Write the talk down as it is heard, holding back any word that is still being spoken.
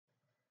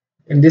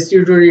In this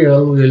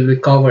tutorial, we will be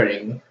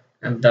covering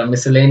the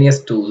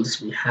miscellaneous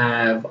tools we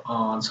have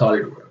on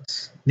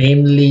SolidWorks,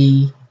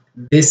 namely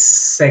this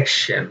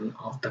section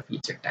of the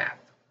feature tab.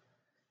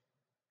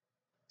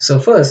 So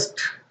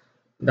first,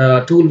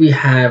 the tool we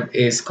have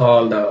is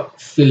called the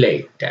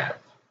Fillet tab.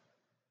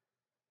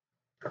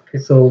 Okay,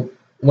 so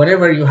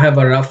whenever you have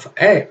a rough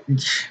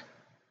edge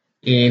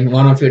in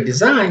one of your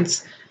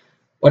designs,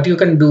 what you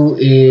can do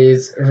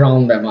is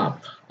round them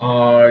up,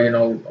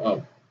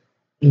 or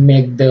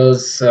make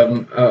those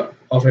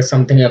offer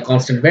something a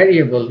constant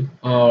variable,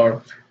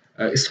 or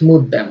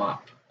smooth them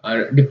up,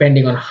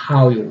 depending on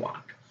how you want.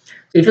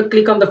 So if you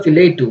click on the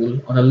Fillet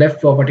tool on the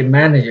left property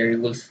manager,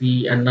 you will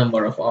see a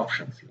number of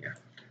options here.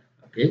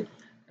 Okay,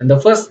 and the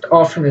first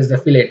option is the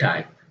fillet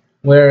type,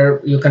 where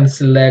you can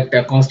select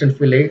a constant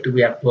fillet to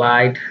be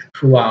applied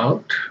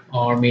throughout,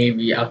 or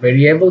maybe a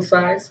variable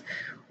size,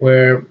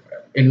 where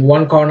in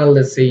one corner,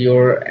 let's say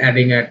you're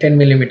adding a 10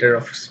 millimeter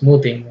of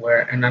smoothing,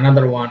 where in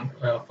another one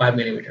 5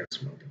 millimeter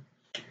smoothing.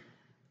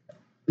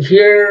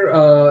 Here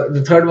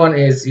the third one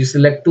is you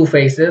select two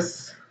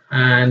faces,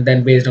 and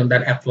then based on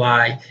that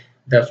apply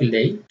the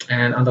fillet.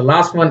 And on the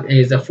last one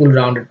is a full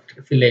rounded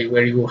fillet,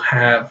 where you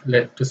have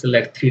to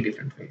select three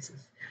different faces.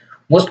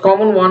 Most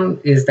common one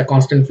is the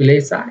constant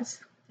fillet size.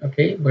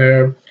 Okay,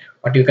 where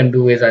what you can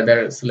do is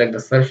either select the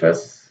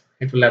surface,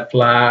 it will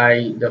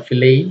apply the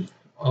fillet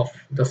of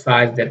the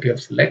size that you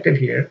have selected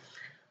here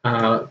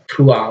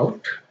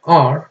throughout,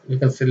 or you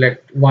can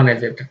select one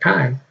edge at a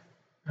time,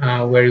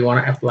 where you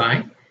want to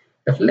apply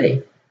the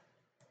fillet.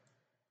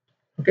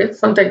 Okay,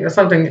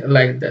 something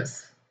like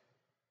this.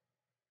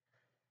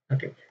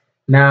 Okay,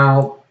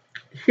 now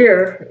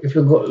here, if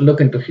you go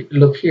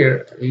look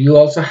here, you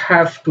also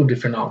have two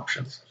different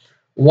options.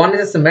 One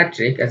is a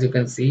symmetric. As you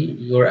can see,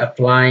 you're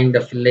applying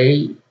the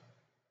fillet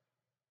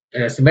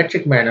in a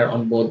symmetric manner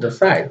on both the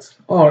sides,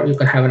 or you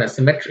can have an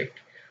asymmetric,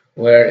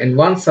 where in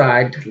one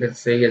side, let's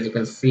say, as you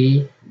can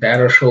see, the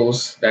arrow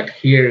shows that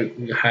here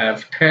you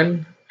have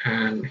 10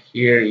 and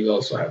here you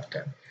also have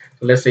 10.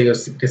 So let's say you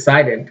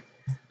decided,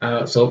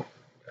 so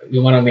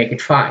you want to make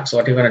it 5. So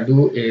what you're going to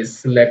do is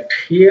select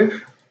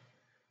here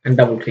and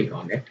double click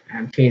on it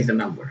and change the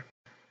number,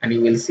 and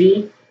you will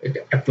see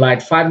it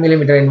applied 5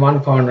 millimeter in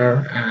one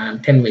corner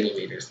and 10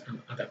 millimeters in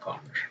the other corner.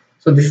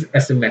 So this is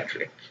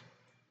asymmetric.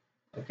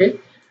 Okay,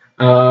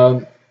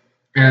 um,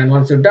 and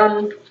once you're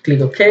done, click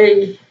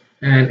OK,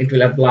 and it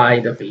will apply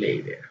the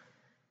fillet there.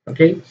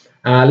 Okay,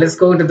 let's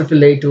go into the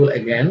fillet tool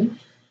again.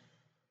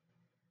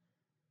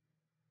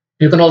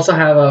 You can also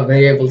have a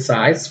variable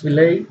size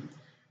fillet,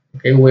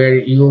 okay, where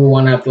you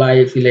want to apply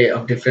a fillet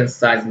of different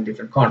size in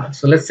different corners.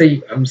 So let's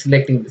say I'm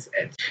selecting this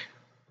edge.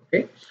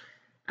 Okay,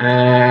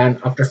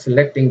 and after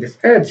selecting this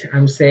edge,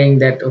 I'm saying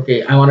that,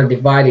 okay, I want to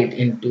divide it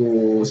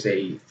into,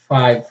 say,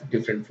 5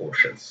 different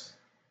portions.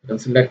 You can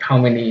select how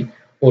many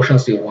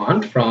portions you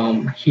want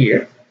from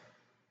here,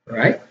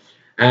 right?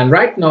 And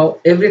right now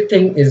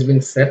everything is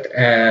being set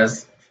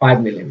as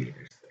 5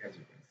 millimeters, as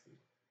you can see.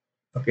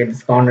 Okay,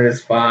 this corner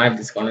is 5,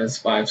 this corner is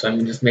 5, so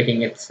I'm just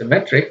making it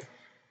symmetric.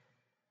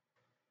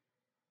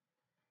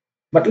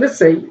 But let's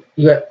say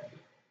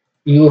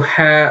you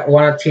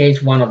want to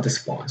change one of these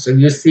points. So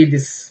you see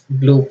these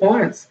blue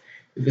points.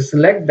 If you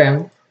select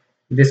them,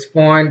 this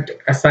point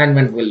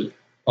assignment will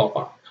pop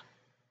up.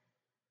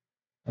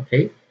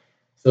 Okay,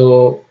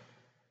 so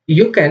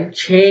you can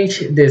change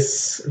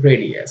this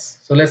radius.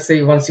 So let's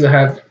say once you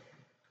have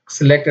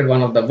selected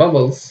one of the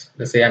bubbles,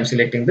 let's say I'm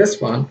selecting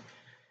this one,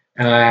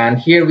 and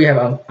here we have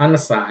an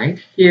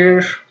unassigned.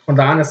 Here for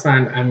the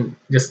unassigned, I'm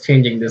just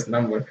changing this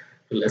number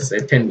to, let's say,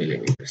 10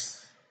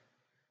 millimeters.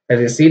 As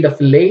you see, the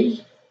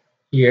fillet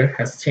here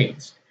has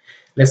changed.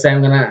 Let's say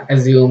I'm gonna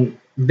assume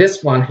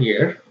this one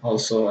here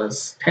also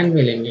as 10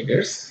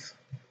 millimeters,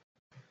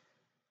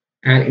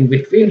 and in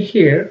between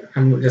here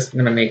I'm just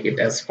gonna make it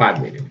as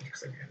 5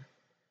 millimeters again.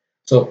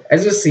 So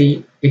as you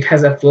see, it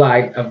has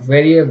applied a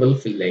variable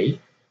fillet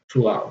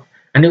throughout,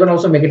 and you can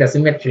also make it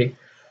asymmetric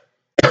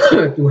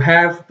to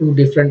have two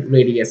different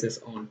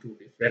radiuses on two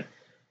different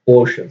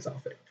portions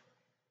of it.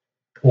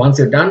 Once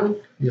you're done,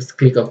 just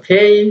click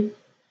OK,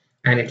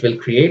 and it will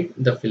create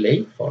the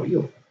fillet for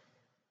you.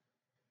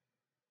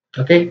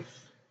 Okay,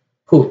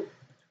 cool.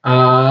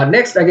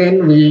 Next,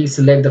 again, we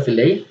select the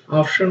fillet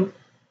option,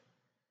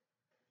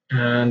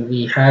 and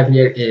we have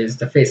here is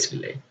the face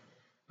fillet.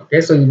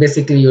 Okay, so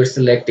basically you're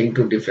selecting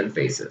two different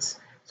faces.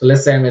 So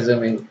let's say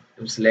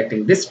I'm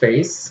selecting this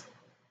face,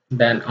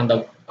 then on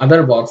the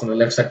other box on the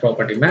left side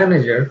property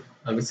manager,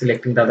 I'll be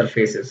selecting the other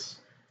faces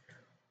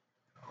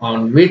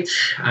on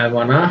which I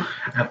wanna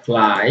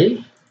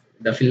apply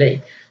the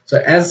fillet. So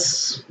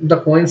as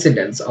the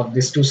coincidence of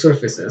these two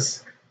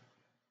surfaces,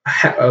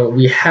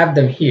 we have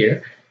them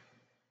here,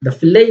 the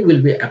fillet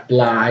will be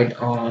applied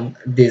on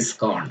these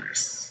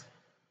corners.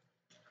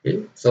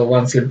 Okay, so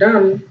once you're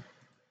done,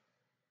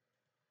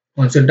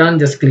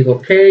 just click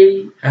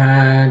OK,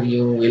 and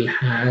you will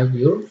have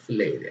your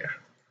fillet there.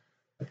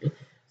 Okay,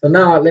 so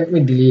now let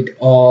me delete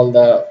all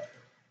the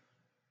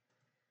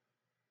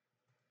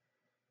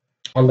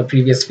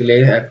previous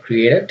fillet I've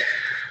created.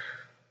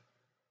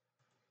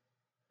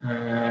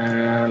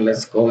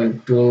 Let's go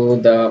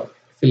into the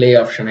fillet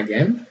option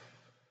again.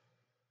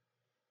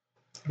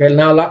 Well,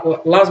 now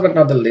last but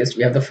not the least,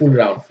 we have the full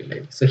round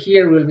fillet. So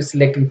here we'll be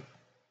selecting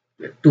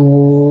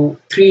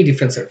three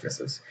different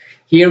surfaces.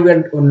 Here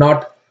we're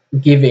not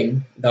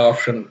giving the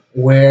option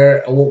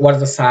where what's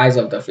the size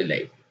of the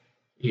fillet.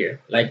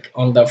 Here, like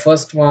on the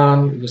first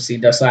one, you see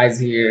the size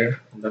here.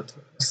 On the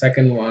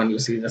second one, you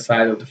see the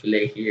size of the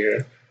fillet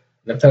here.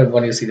 The third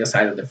one, you see the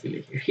size of the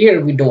fillet here.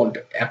 Here we don't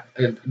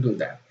do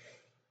that.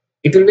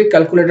 It will be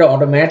calculated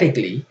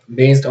automatically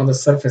based on the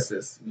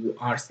surfaces you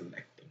are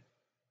selecting.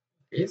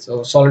 Okay, so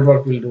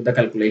SolidWorks will do the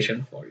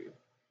calculation for you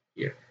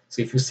here.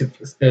 So if you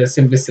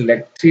simply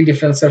select three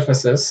different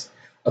surfaces,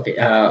 okay,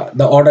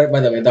 the order,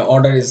 by the way, the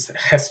order is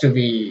has to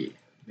be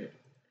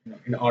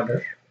in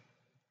order.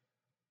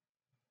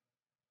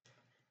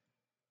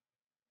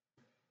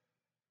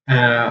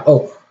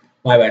 Oh,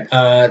 my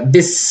bad.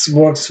 This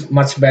works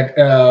much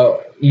better.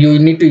 You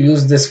need to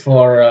use this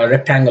for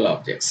rectangle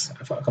objects.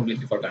 I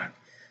completely forgot.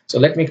 So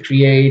let me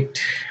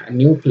create a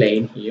new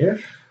plane here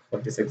for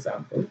this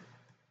example.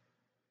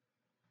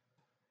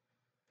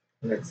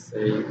 Let's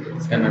say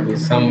it's gonna be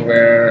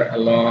somewhere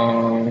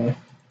along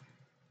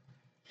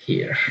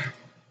here.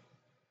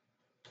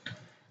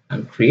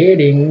 I'm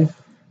creating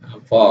a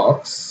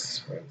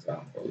box, for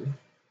example,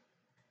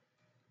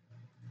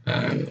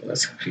 and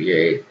let's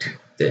create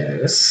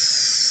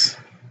this.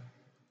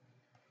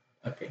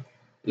 Okay,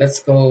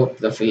 let's go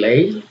to the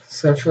fillet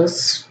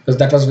surface because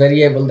that was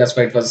variable. That's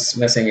why it was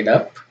messing it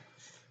up.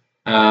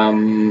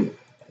 Um,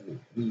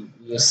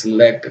 you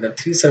select the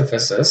three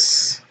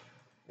surfaces,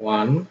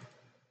 1,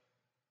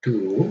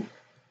 2,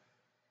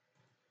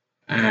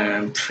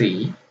 and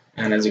 3,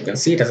 and as you can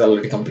see, it has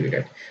already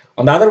completed.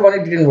 On the other one,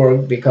 it didn't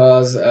work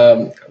because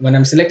when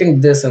I'm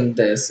selecting this and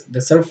this,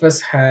 the surface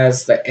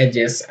has the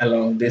edges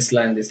along this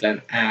line,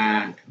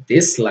 and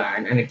this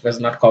line, and it was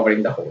not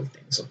covering the whole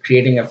thing. So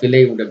creating a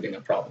fillet would have been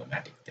a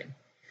problematic thing.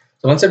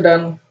 So once you're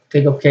done,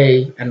 click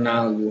OK, and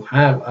now you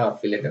have a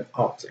filleted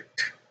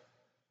object.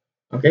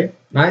 Okay,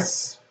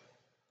 nice,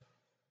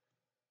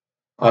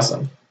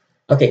 awesome.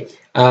 Okay,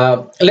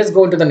 let's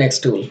go to the next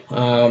tool,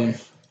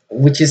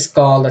 which is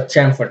called the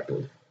chamfer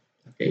tool.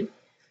 Okay,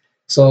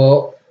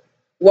 so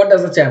what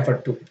does the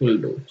chamfer tool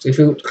do? So if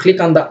you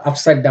click on the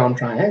upside down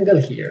triangle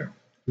here,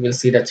 you will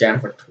see the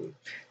chamfer tool.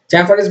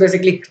 Chamfer is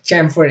basically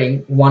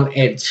chamfering one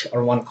edge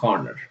or one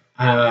corner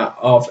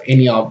of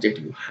any object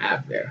you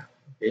have there.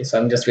 Okay, so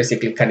I'm just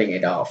basically cutting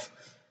it off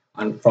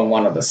from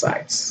one of the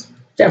sides,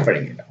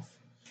 chamfering it off.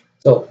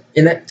 So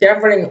in the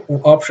chamfering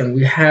option,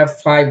 we have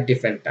 5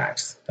 different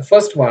types. The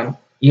first one,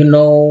 you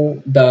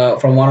know, the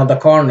from one of the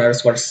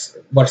corners what's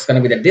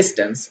going to be the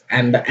distance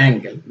and the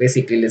angle.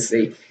 Basically, let's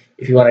say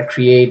if you want to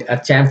create a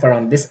chamfer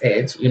on this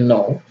edge, you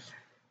know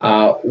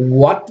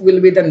what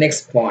will be the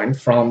next point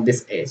from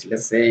this edge.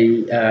 Let's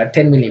say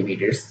 10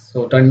 millimeters.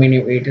 So 10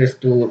 millimeters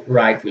to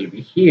right will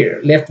be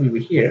here, left will be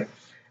here,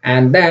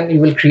 and then you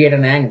will create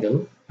an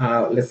angle.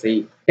 Let's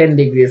say 10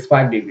 degrees,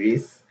 5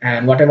 degrees,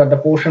 and whatever the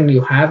portion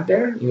you have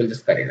there, you will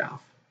just cut it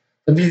off.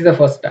 So this is the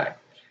first type.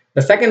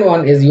 The second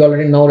one is you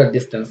already know the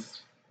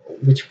distance,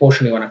 which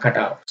portion you want to cut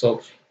out.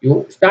 So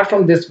you start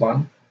from this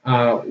one.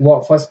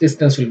 First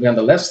distance will be on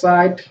the left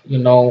side. You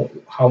know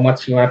how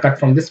much you want to cut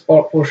from this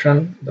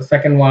portion. The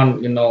second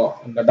one, you know,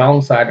 on the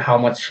downside, how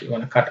much you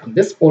want to cut on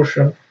this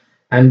portion.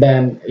 And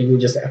then you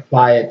just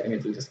apply it and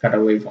it will just cut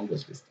away from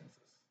those distances.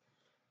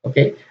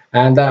 Okay.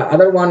 And the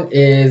other one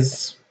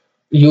is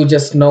you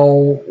just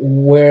know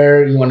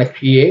where you want to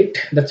create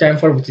the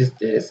chamfer, which is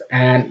this,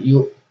 and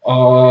you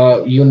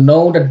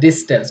know the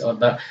distance or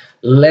the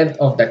length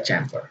of that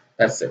chamfer.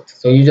 That's it.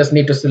 So you just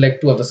need to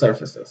select 2 of the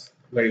surfaces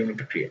where you need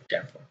to create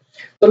chamfer.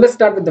 So let's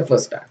start with the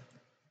first type.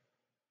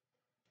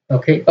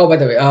 Okay. Oh, by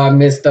the way, I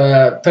missed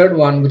the third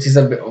one, which is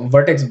a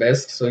vertex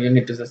based. So you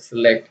need to just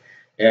select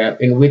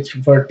in which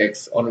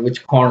vertex or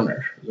which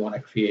corner you want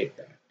to create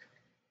that.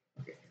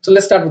 Okay. So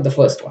let's start with the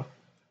first one,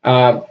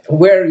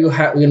 where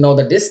you know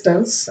the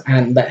distance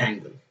and the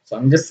angle. So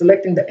I'm just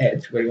selecting the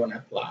edge where you want to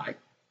apply.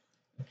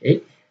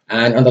 Okay.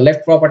 And on the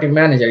left property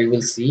manager, you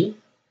will see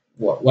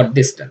what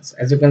distance.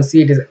 As you can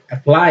see, it is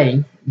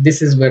applying.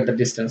 This is where the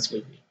distance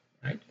will be,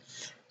 right?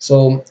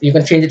 So you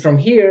can change it from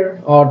here,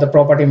 or the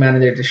property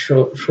manager is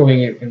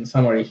showing it in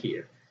summary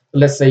here. So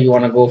let's say you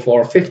want to go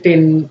for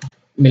 15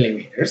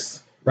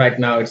 millimeters. Right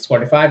now it's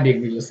 45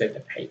 degrees. You say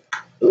that, hey,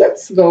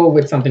 let's go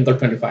with something called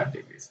 25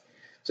 degrees.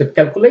 So it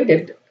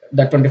calculated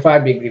the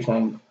 25 degree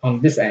from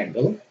on this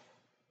angle,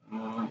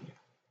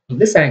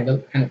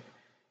 and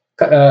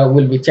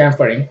will be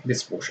chamfering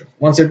this portion.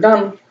 Once you're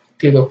done,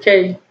 click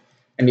OK,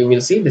 and you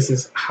will see this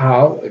is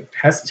how it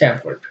has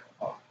chamfered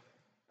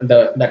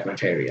that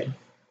material.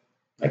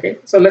 Okay,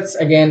 so let's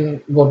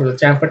again go to the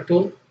chamfer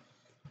tool,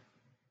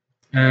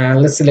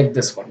 and let's select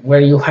this one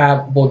where you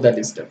have both the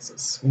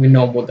distances. We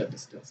know both the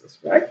distances,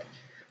 right?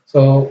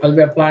 So I'll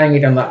be applying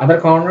it on the other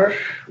corner,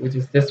 which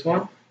is this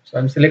one. So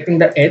I'm selecting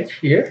the edge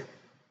here,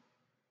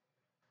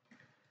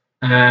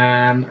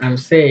 and I'm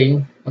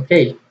saying,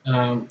 okay,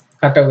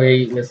 cut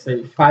away, let's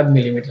say 5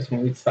 millimeters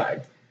from each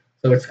side.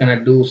 So it's going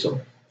to do so.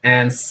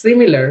 And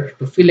similar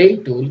to Fillet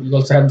tool, you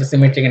also have the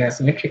symmetric and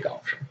asymmetric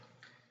option.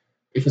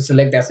 If you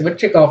select the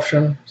asymmetric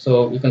option,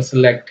 so you can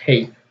select,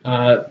 hey,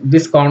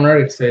 this corner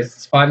it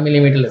says 5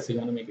 millimeter, let's say you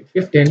want to make it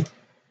 15,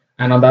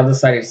 and on the other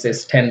side it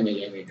says 10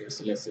 millimeters,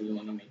 so let's say you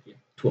want to make it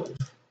 12.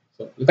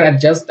 So you can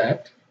adjust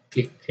that,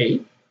 click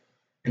OK,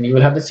 and you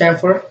will have the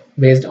chamfer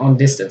based on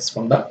distance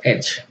from the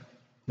edge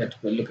that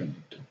we're looking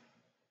into.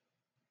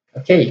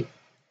 Okay,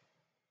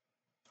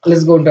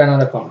 let's go to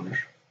another corner.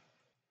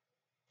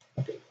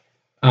 Okay.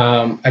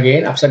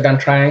 Again, upside down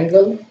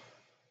triangle,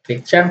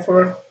 click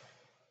chamfer,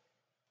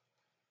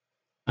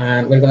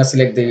 and we're going to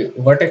select the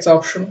vertex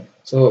option.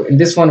 So in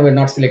this one, we're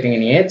not selecting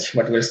any edge,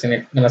 but we're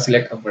going to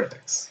select a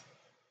vertex.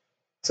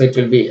 So it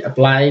will be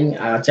applying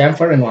a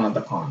chamfer in one of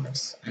the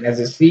corners. And as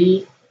you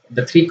see,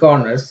 the three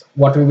corners,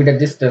 what will be the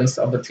distance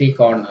of the three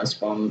corners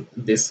from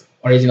this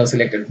original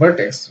selected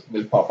vertex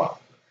will pop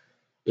up.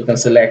 You can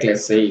select,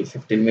 let's say,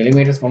 15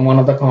 millimeters from one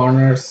of the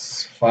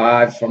corners,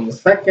 5 from the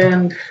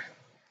second,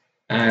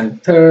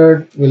 and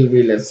third will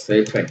be, let's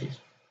say, 20.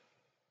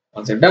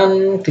 Once you're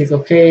done, click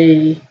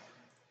OK,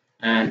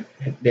 and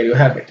there you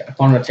have it, a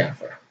corner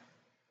chamfer.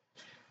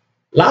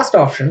 Last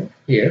option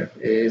here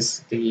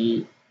is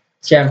the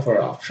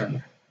chamfer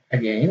option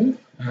again,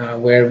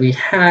 where we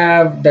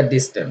have the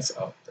distance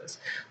of this.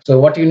 So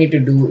what you need to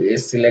do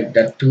is select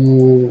the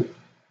two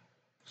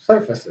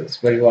surfaces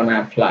where you want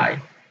to apply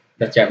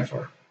the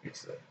chamfer.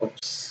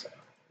 Oops,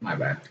 my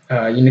bad.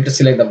 You need to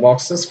select the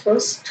boxes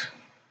first.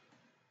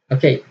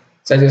 Okay,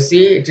 so as you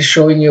see, it is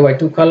showing you by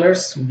two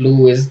colors.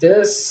 Blue is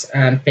this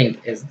and pink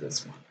is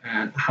this one,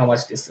 and how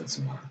much distance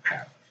you want to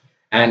have.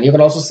 And you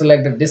can also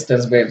select the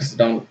distance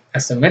based on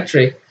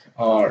asymmetric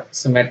or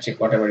symmetric,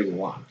 whatever you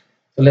want.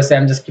 So let's say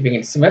I'm just keeping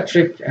it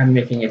symmetric and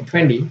making it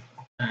 20,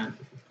 and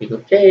if you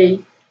click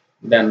OK,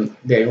 then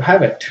there you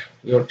have it.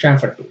 Your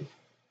chamfer tool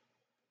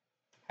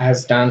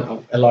has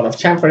done a lot of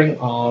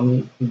chamfering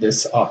on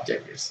this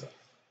object itself.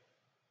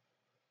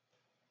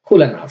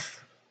 Cool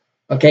enough.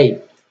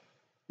 Okay,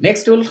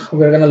 next tool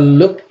we're gonna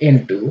look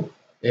into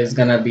is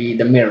gonna be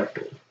the mirror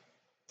tool.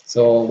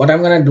 So what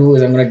I'm gonna do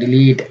is I'm gonna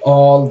delete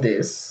all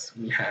this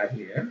we have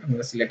here. I'm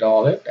gonna select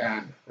all it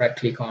and right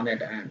click on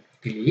it and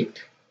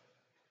delete.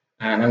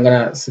 And I'm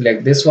gonna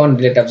select this one,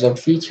 delete absorbed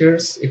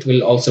features. It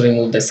will also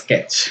remove the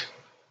sketch.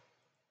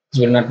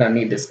 So we're not gonna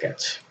need the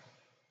sketch.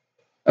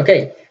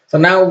 Okay, so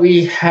now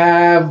we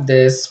have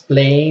this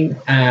plane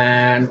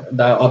and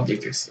the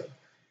object itself.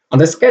 On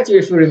the sketch,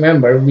 if you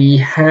remember, we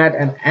had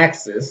an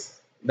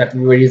axis that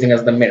we were using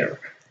as the mirror,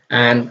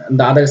 and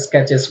the other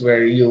sketches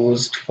were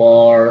used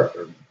for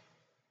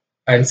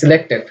and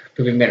selected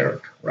to be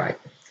mirrored, right?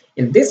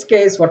 In this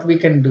case, what we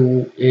can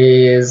do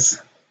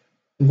is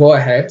go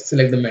ahead,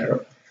 select the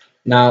mirror.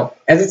 Now,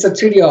 as it's a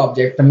 3D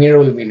object, the mirror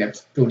will be in a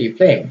 2D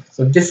plane.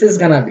 So this is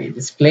gonna be,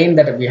 this plane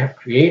that we have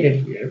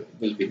created here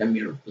will be the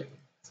mirror plane.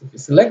 So if you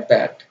select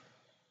that,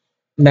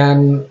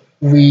 then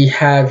we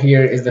have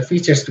here is the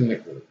features to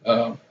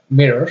mirror,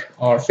 mirror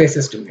or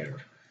faces to mirror.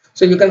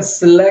 So you can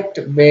select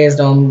based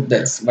on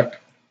this, but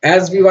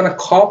as we want to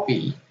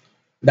copy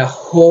the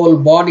whole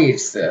body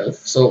itself,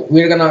 so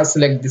we're gonna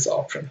select this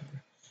option.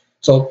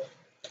 So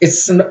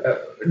it's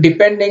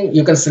depending,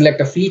 you can select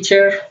a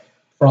feature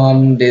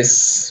from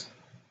this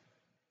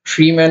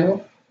tree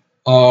menu,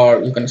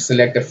 or you can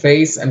select a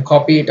face and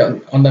copy it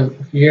on the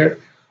here,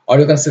 or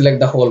you can select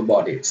the whole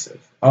body itself.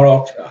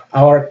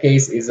 Our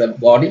case is a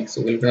body,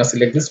 so we're going to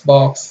select this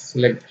box,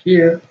 select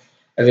here.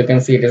 As you can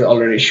see, it is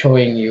already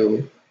showing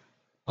you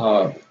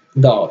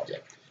the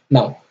object.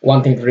 Now,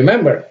 one thing to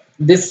remember,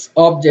 these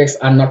objects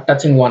are not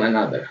touching one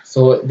another,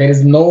 so there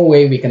is no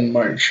way we can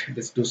merge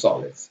these two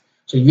solids.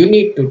 So you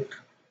need to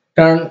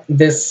turn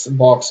this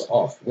box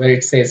off where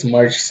it says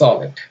merge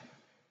solid.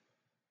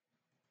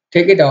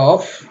 Take it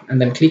off and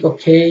then click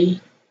OK.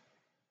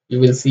 You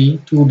will see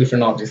two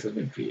different objects have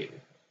been created.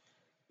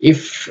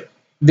 If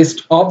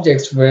these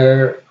objects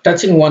were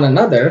touching one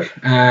another,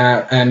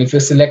 and if you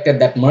selected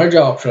that merge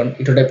option,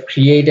 it would have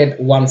created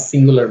one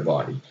singular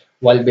body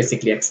while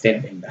basically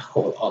extending the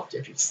whole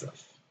object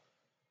itself.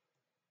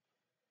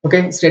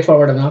 Okay,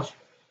 straightforward enough.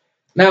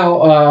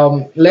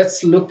 Now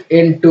let's look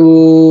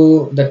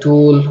into the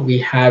tool we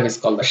have, is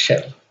called the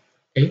shell.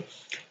 Okay.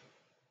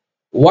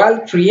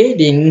 While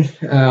creating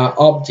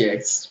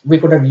objects, we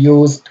could have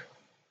used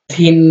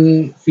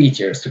thin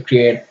features to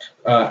create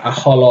a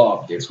hollow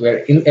objects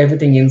where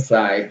everything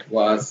inside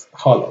was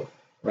hollow,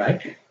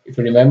 right? If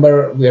you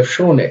remember, we have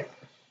shown it.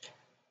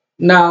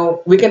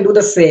 Now we can do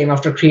the same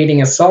after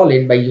creating a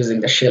solid by using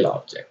the shell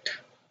object.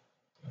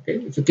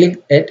 Okay, if you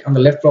click it on the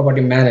left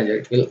property manager,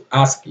 it will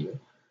ask you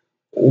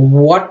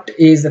what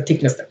is the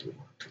thickness that you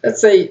want. Let's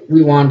say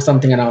we want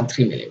something around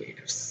 3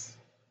 millimeters.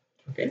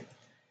 Okay,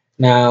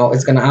 now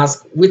it's going to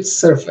ask which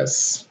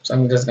surface. So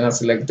I'm just going to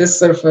select this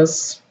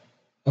surface.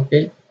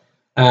 Okay,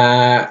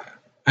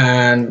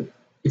 and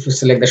if you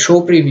select the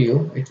show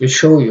preview, it will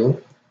show you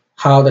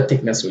how the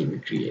thickness will be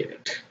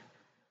created.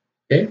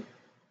 Okay,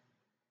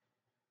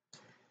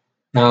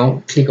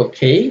 now click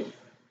OK.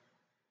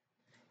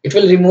 It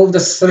will remove the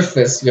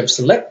surface you have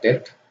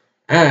selected,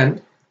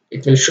 and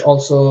it will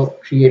also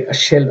create a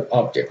shelled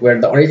object where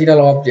the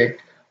original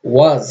object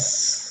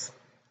was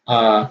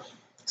a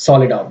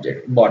solid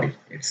object body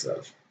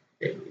itself.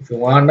 Okay. If you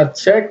want to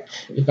check,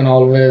 you can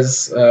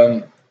always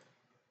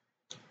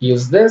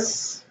use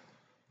this,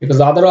 because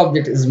the other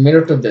object is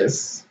mirror to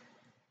this.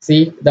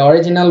 See, the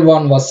original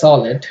one was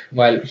solid,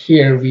 while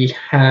here we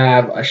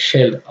have a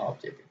shelled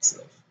object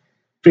itself.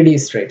 Pretty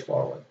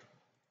straightforward.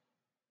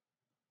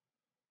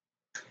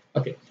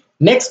 Okay,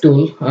 next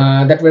tool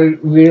that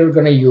we're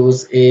going to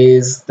use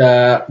is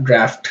the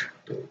draft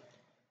tool.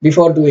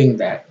 Before doing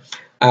that,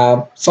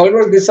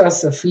 SolidWorks gives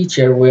us a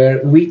feature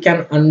where we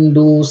can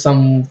undo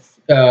some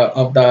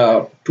of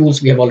the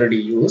tools we have already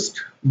used,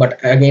 but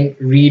again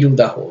redo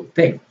the whole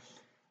thing.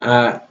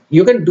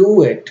 You can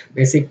do it.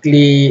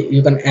 Basically,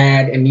 you can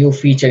add a new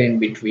feature in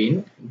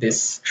between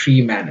this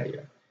tree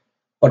manager.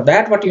 For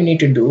that, what you need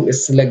to do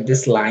is select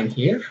this line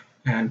here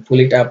and pull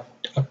it up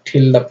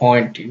till the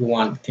point you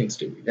want things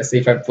to be. Let's say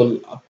if I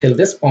pull up till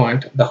this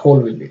point, the hole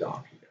will be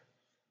gone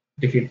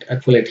here. I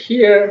pull it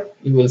here,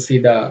 you will see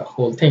the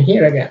whole thing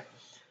here again.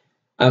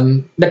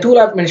 The tool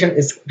I've mentioned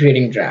is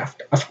creating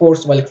draft. Of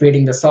course, while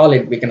creating the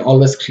solid, we can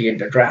always create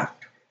the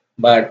draft.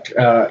 But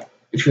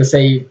if you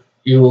say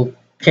you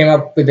came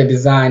up with a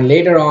design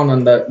later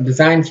on the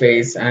design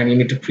phase and you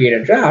need to create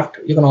a draft,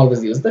 you can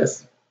always use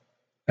this.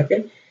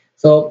 Okay,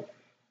 so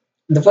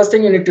the first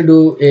thing you need to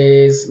do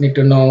is need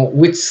to know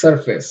which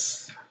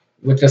surface,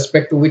 with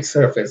respect to which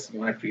surface you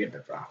want to create the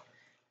draft.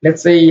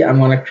 Let's say I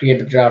want to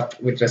create a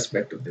draft with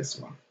respect to this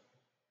one.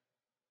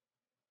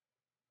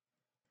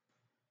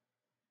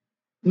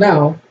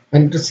 Now I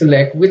need to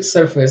select which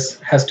surface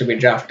has to be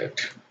drafted,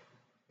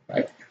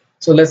 right?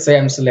 So let's say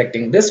I'm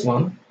selecting this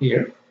one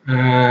here,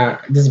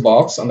 this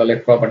box on the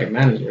left property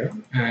manager,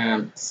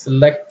 and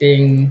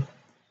selecting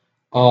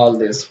all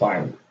these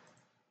 5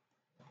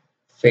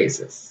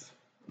 faces.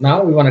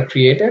 Now we want to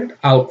create an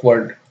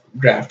outward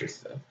draft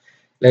itself.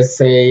 Let's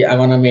say I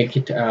want to make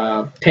it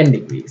 10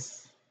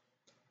 degrees.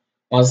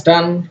 Once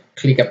done,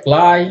 click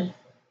apply.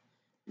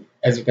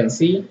 As you can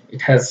see,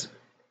 it has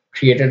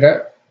created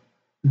a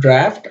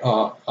draft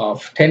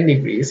of 10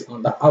 degrees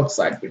on the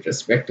outside with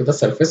respect to the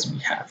surface we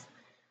have.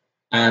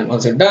 And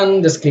once you're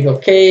done, just click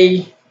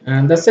OK,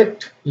 and that's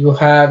it. You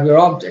have your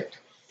object.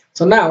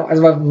 So now, as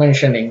I was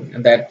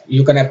mentioning, that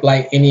you can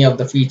apply any of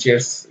the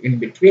features in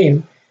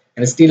between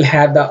and still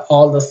have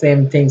all the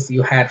same things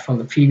you had from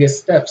the previous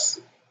steps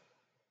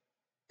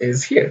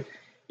is here.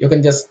 You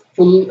can just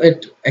pull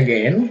it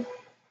again.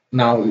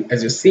 Now,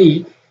 as you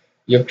see,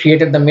 you've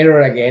created the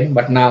mirror again,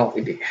 but now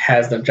it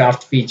has the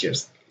draft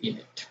features in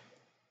it.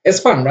 It's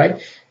fun,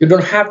 right? You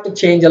don't have to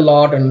change a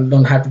lot and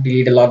don't have to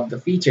delete a lot of the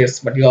features,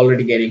 but you're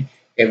already getting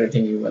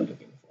everything you were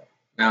looking for.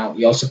 Now,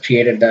 you also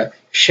created the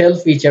shell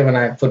feature when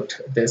I put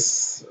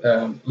this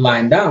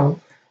line down,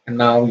 and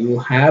now you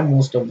have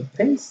most of the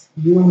things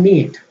you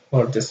need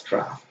for this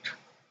draft.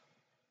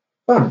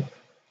 Fun.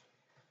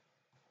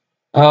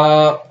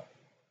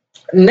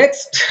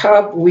 Next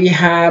up, we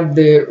have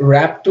the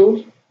wrap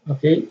tool.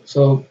 Okay,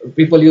 so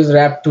people use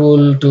wrap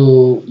tool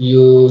to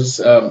use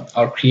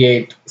or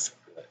create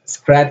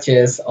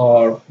scratches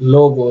or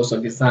logos or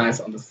designs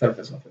on the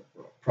surface of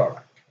a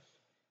product.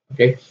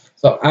 Okay,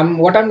 so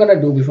what I'm going to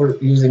do before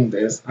using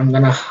this, I'm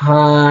going to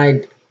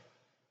hide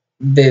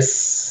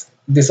this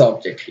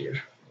object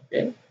here.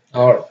 Okay,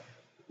 or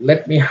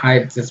let me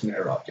hide this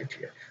mirror object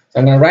here. So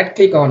I'm going to right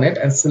click on it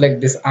and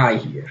select this eye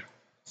here.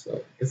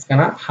 So it's going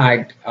to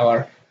hide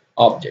our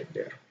object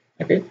there.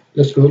 Okay,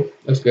 looks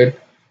good,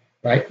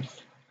 right?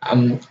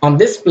 On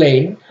this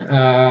plane,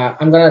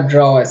 I'm going to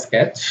draw a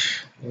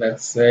sketch.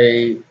 Let's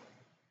say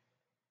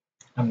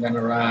I'm going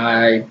to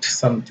write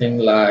something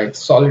like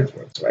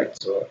SolidWorks,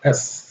 right? So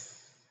S.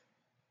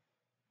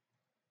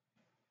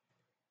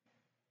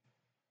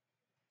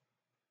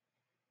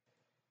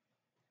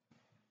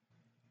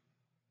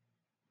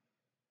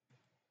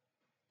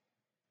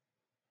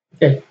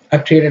 Okay, I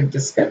created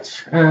this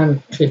sketch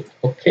and click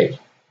OK.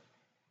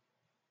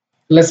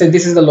 Let's say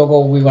this is the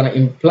logo we want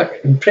to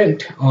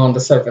imprint on the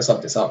surface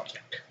of this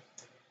object.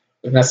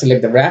 We're going to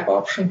select the wrap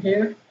option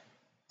here,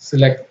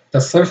 select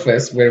the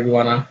surface where we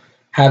want to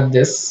have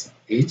this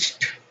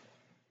etched,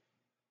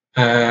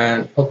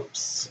 and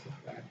oops,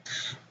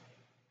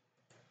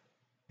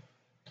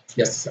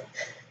 yes,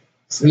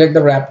 select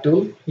the wrap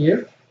tool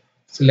here,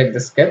 select the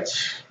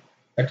sketch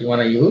that you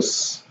want to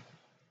use,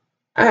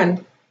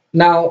 and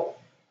now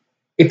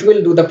it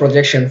will do the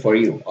projection for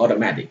you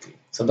automatically.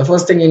 So the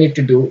first thing you need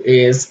to do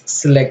is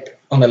select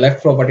on the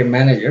left property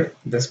manager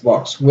this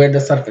box where the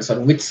surface or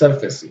which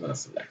surface you want to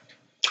select.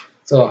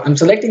 So I'm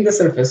selecting the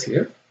surface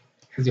here.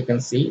 As you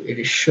can see, it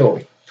is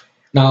showing.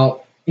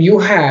 Now you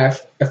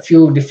have a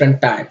few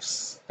different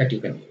types that you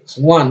can use.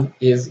 One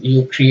is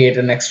you create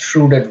an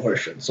extruded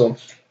version. So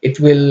it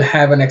will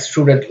have an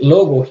extruded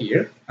logo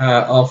here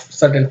of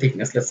certain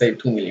thickness, let's say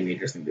 2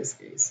 millimeters in this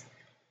case.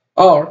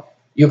 Or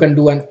you can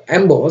do an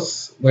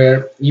emboss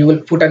where you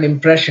will put an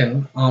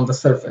impression on the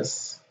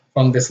surface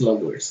from this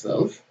logo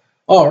itself.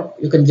 or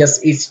you can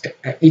just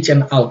each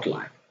an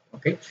outline.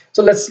 Okay,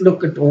 so let's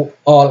look at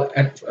all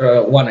at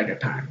one at a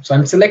time. So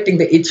I'm selecting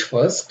the each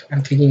first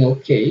and clicking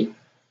OK,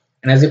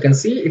 and as you can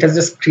see, it has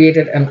just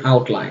created an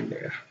outline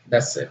there.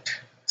 That's it.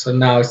 So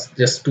now it's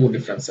just two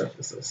different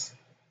surfaces.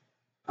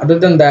 Other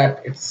than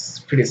that, it's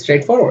pretty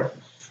straightforward.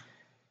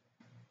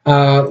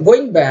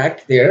 Going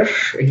back there,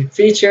 edit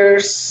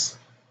features.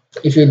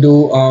 If you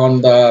do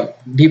on the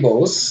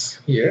deboss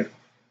here,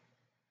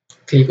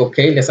 click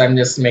OK. Yes, I'm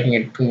just making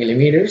it 2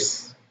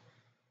 millimeters.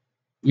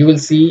 You will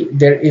see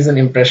there is an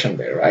impression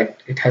there, right?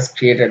 It has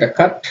created a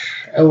cut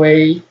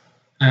away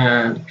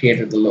and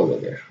created the logo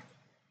there.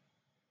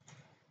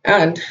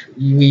 And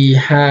we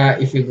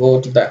have, if you go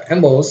to the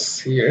emboss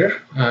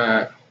here,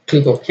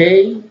 click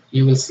OK,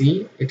 you will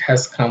see it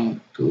has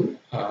come to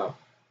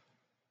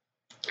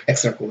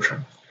extra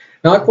portion.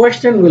 Now a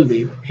question will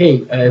be,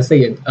 hey,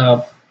 Sayed,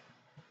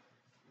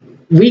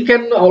 we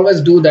can always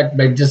do that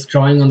by just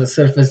drawing on the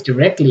surface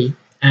directly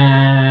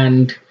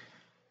and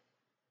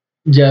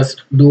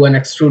just do an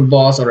extrude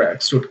boss or an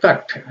extrude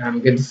cut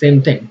and get the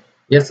same thing.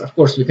 Yes, of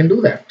course we can do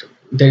that.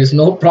 There is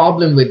no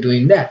problem with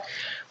doing that.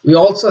 We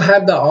also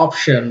have the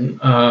option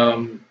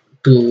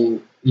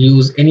to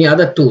use any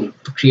other tool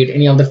to create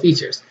any of the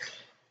features.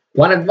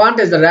 One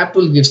advantage the wrap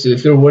tool gives you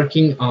if you're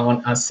working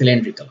on a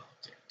cylindrical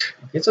object.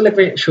 Okay, so let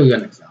me show you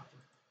an example.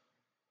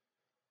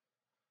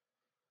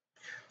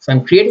 So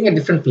I'm creating a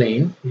different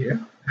plane here,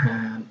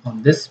 and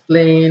on this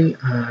plane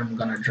I'm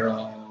gonna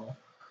draw,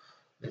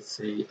 let's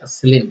say, a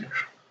cylinder,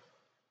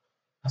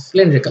 a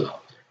cylindrical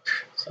object.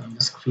 So I'm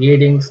just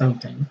creating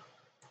something,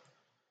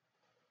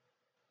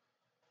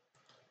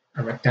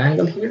 a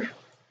rectangle here,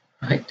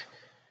 right?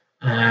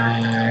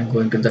 And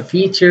going to the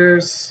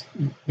features,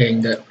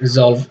 getting the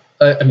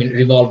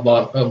revolve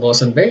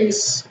boss and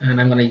base, and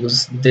I'm going to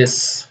use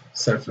this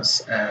surface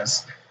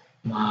as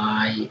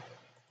my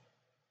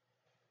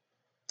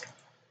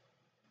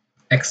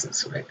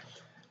axis, right?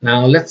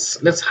 Now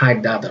let's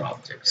hide the other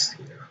objects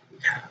here we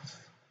have.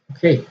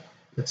 Okay,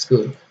 that's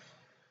good.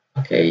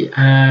 Okay,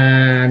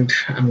 and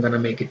I'm gonna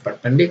make it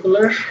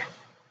perpendicular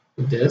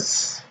to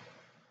this,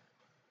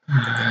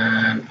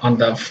 and on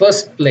the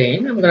first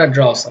plane I'm gonna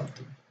draw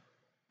something.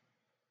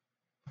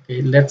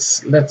 Okay,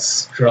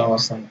 let's draw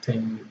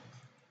something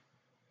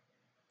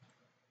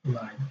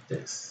like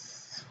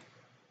this.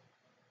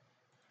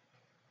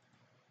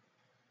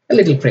 A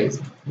little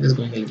crazy. Just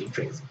going a little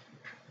crazy.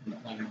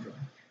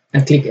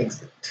 And click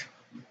exit.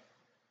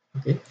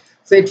 Okay,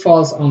 so it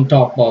falls on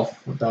top of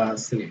the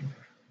cylinder,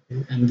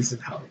 okay? And this is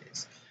how it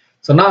is.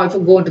 So now if you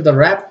go into the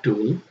wrap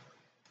tool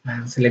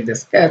and select the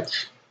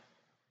sketch,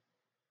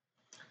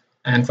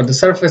 and for the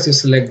surface you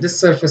select this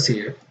surface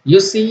here,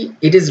 you see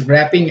it is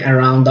wrapping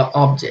around the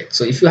object.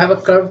 So if you have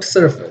a curved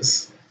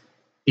surface,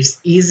 it's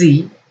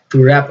easy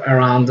to wrap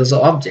around those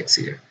objects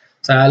here.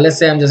 So let's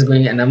say I'm just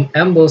going and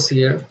emboss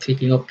here,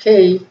 clicking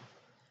OK.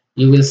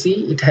 You will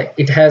see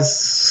it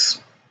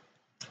has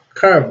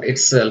curved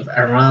itself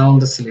around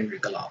the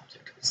cylindrical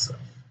object itself,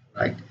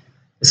 right?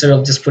 Instead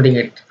of just putting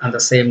it on the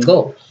same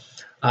go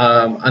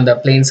on the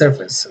plane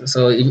surface.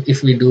 So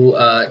if we do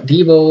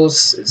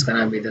deboss, it's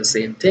gonna be the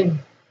same thing.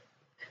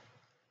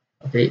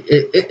 Okay,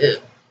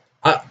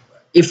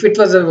 if it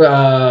was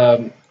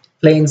a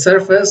plane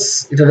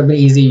surface, it would have been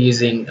easy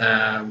using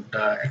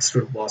the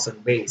extrude boss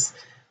and base.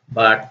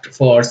 But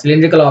for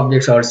cylindrical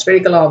objects or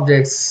spherical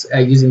objects,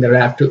 using the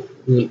wrap tool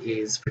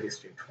is pretty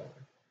straightforward.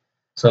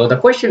 So the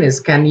question is,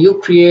 can you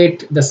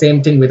create the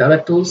same thing with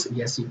other tools?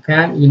 Yes, you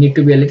can. You need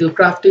to be a little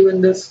crafty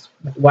in this.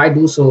 But why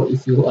do so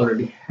if you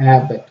already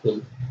have that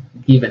tool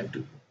given to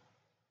you?